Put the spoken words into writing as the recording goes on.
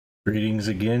Greetings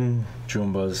again,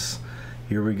 Joombas.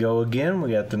 Here we go again.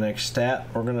 We got the next stat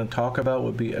we're going to talk about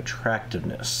would be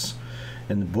attractiveness.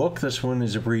 In the book, this one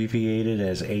is abbreviated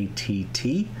as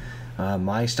ATT.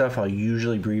 My stuff, I'll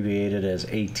usually abbreviate it as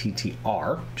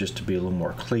ATTR, just to be a little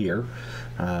more clear.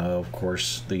 Of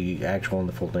course, the actual and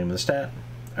the full name of the stat,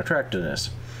 attractiveness.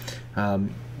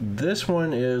 This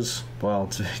one is, well,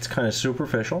 it's kind of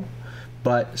superficial,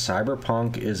 but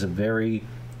Cyberpunk is a very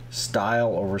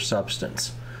style over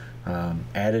substance.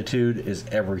 Attitude is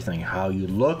everything. How you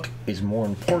look is more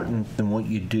important than what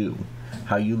you do.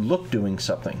 How you look doing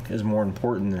something is more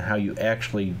important than how you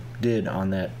actually did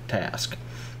on that task.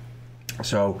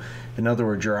 So, in other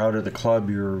words, you're out at the club,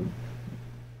 you're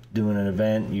doing an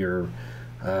event, you're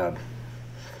on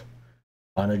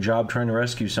a job trying to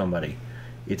rescue somebody.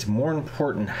 It's more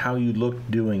important how you look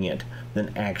doing it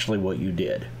than actually what you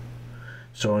did.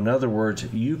 So in other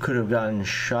words, you could have gotten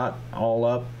shot all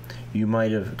up. You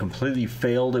might have completely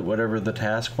failed at whatever the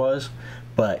task was,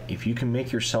 but if you can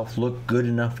make yourself look good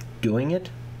enough doing it,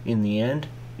 in the end,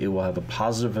 it will have a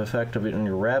positive effect of it on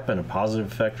your rep and a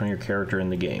positive effect on your character in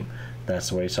the game. That's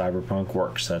the way Cyberpunk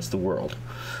works. That's the world.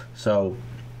 So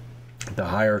the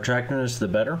higher attractiveness, the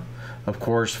better. Of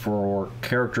course, for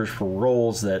characters, for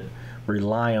roles that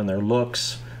rely on their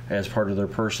looks as part of their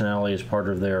personality, as part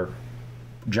of their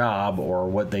job or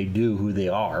what they do, who they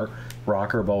are,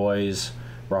 rocker boys,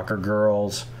 rocker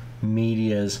girls,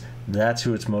 medias, that's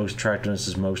who its most attractiveness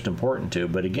is most important to.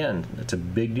 But again, it's a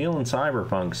big deal in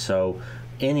Cyberpunk, so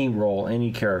any role,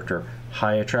 any character,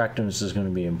 high attractiveness is going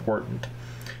to be important.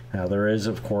 Now there is,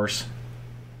 of course,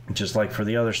 just like for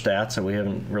the other stats, that we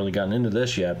haven't really gotten into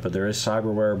this yet, but there is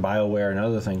cyberware, bioware, and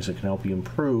other things that can help you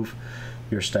improve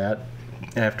your stat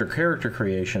after character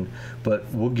creation, but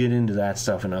we'll get into that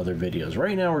stuff in other videos.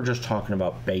 Right now we're just talking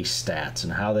about base stats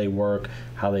and how they work,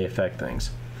 how they affect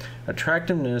things.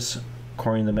 Attractiveness,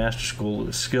 according to the Master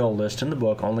School skill list in the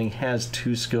book, only has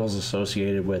 2 skills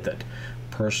associated with it: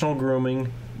 personal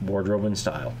grooming, wardrobe, and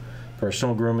style.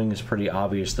 Personal grooming is pretty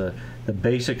obvious, the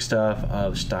basic stuff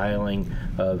of styling,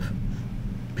 of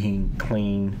being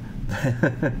clean,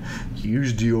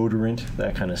 use deodorant,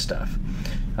 that kind of stuff.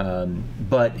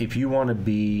 But if you want to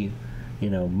be,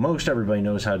 most everybody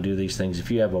knows how to do these things. If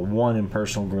you have a 1 in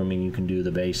personal grooming, you can do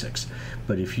the basics.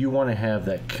 But if you want to have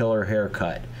that killer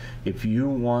haircut, if you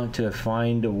want to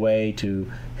find a way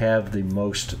to have the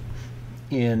most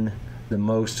current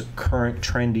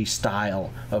trendy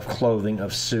style of clothing,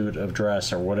 of suit, of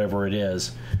dress, or whatever it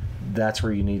is, that's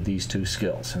where you need these 2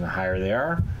 skills. And the higher they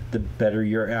are, the better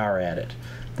you are at it.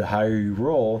 The higher you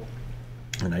roll,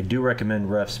 and I do recommend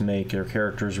refs make their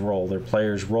characters roll, their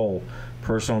players roll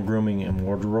personal grooming and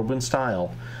wardrobe and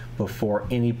style before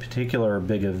any particular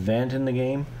big event in the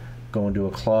game, going to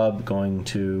a club, going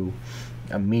to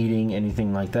a meeting,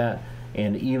 anything like that.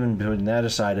 And even putting that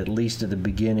aside, at least at the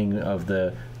beginning of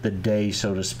the day,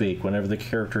 so to speak, whenever the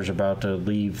character's about to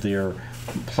leave their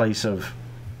place of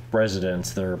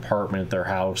residence, their apartment, their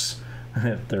house,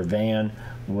 their van,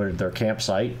 their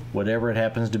campsite, whatever it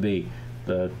happens to be,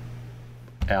 the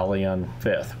alley on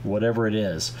 5th, whatever it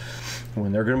is,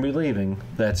 when they're going to be leaving,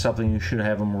 that's something you should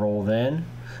have them roll then.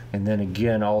 And then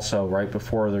again, also right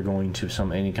before they're going to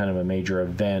any kind of a major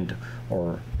event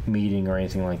or meeting or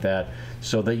anything like that,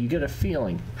 so that you get a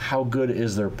feeling, how good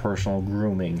is their personal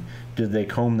grooming? Did they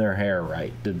comb their hair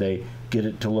right? Did they get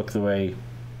it to look the way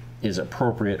is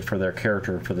appropriate for their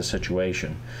character, for the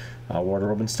situation?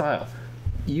 Wardrobe and style.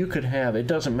 You could have, it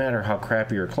doesn't matter how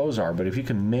crappy your clothes are, but if you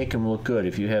can make them look good,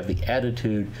 if you have the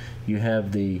attitude, you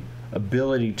have the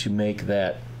ability to make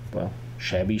that, well,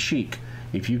 shabby chic.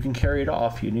 If you can carry it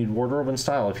off, you need wardrobe and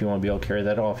style. If you want to be able to carry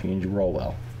that off, you need to roll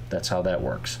well. That's how that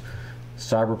works.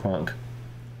 Cyberpunk,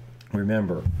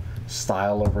 remember,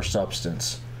 style over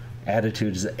substance.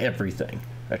 Attitude is everything.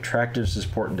 Attractiveness is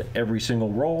important to every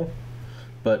single role,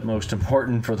 but most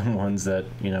important for the ones that,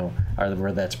 are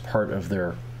where that's part of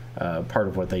their part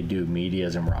of what they do,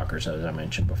 medias and rockers, as I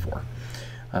mentioned before.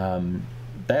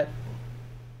 That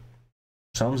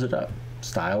sums it up.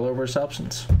 Style over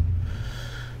substance.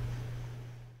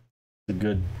 A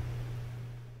good.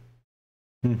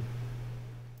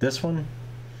 This one,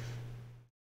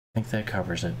 I think that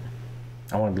covers it.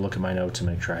 I wanted to look at my notes and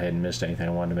make sure I hadn't missed anything.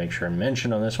 I wanted to make sure I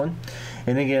mentioned on this one.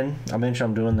 And again, I mentioned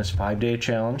I'm doing this 5-day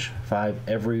challenge. 5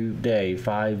 every day,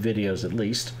 5 videos at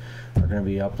least are going to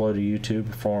be uploaded to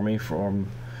YouTube for me, from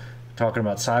talking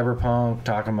about Cyberpunk,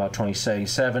 talking about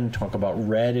 2077, talk about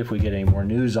Red if we get any more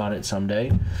news on it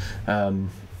someday.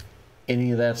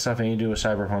 Any of that stuff anything to do with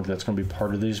Cyberpunk, that's going to be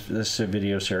part of this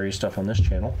video series stuff on this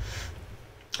channel.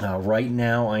 Right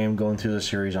now I am going through the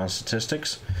series on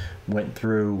statistics. Went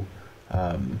through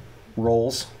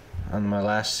roles on my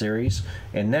last series,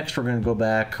 and next we're going to go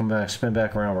back, spin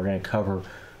back around. We're going to cover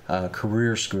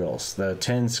career skills, the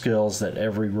 10 skills that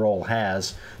every role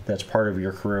has that's part of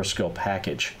your career skill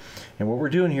package. And what we're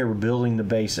doing here, we're building the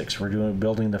basics. We're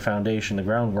building the foundation, the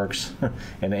groundworks,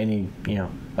 and any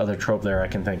other trope there I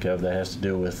can think of that has to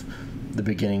do with the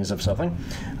beginnings of something,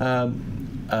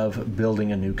 of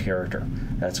building a new character.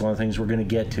 That's one of the things we're going to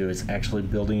get to. It's actually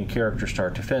building a character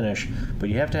start to finish. But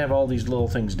you have to have all these little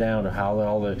things down of how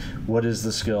what is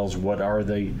the skills, what are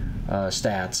the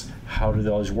stats, how do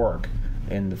those work.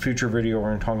 In the future video, we're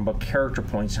going to talk about character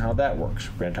points and how that works.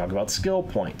 We're going to talk about skill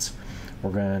points.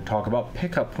 We're going to talk about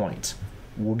pickup points.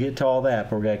 We'll get to all that,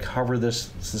 but we're going to cover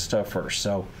this stuff first.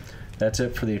 So that's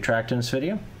it for the Attractiveness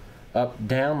video. Up,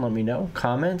 down, let me know.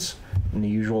 Comments in the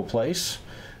usual place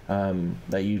that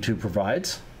YouTube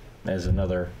provides, as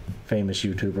another famous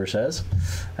YouTuber says.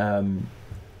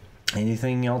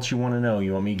 Anything else you want to know?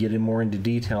 You want me to get in more into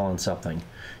detail on something?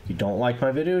 You don't like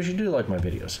my videos, you do like my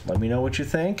videos. Let me know what you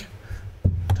think.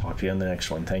 Talk to you on the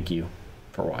next one. Thank you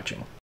for watching.